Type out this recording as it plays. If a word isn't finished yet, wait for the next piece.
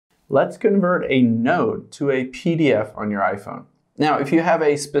Let's convert a note to a PDF on your iPhone. Now, if you have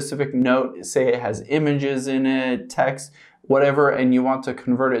a specific note, say it has images in it, text, whatever, and you want to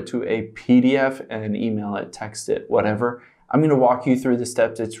convert it to a PDF and email it, text it, whatever, I'm going to walk you through the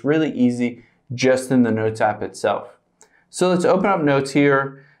steps. It's really easy just in the Notes app itself. So let's open up Notes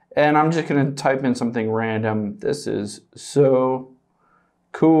here, and I'm just going to type in something random. This is so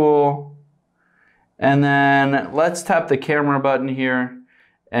cool. And then let's tap the camera button here,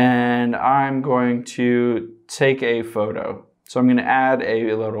 and I'm going to take a photo. So I'm going to add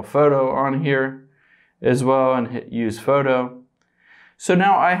a little photo on here as well and hit use photo. So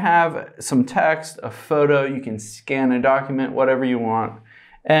now I have some text, a photo, you can scan a document, whatever you want.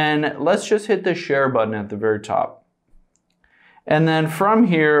 And let's just hit the share button at the very top. And then from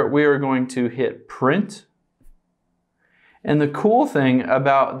here, we are going to hit print. And the cool thing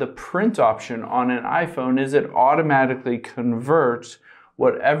about the print option on an iPhone is it automatically converts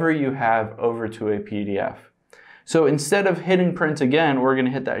whatever you have over to a PDF. So instead of hitting print again, we're going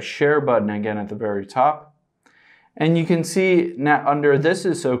to hit that share button again at the very top. And you can see now under this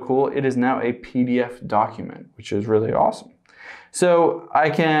is so cool, it is now a PDF document, which is really awesome. So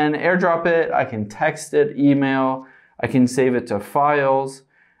I can airdrop it, I can text it, email, I can save it to files,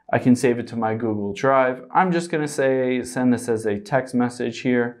 I can save it to my Google Drive. I'm just going to say send this as a text message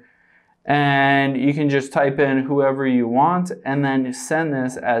here. And you can just type in whoever you want and then send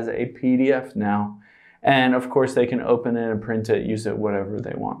this as a PDF now. And of course they can open it and print it, use it, whatever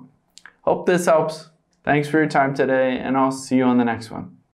they want. Hope this helps. Thanks for your time today, and I'll see you on the next one.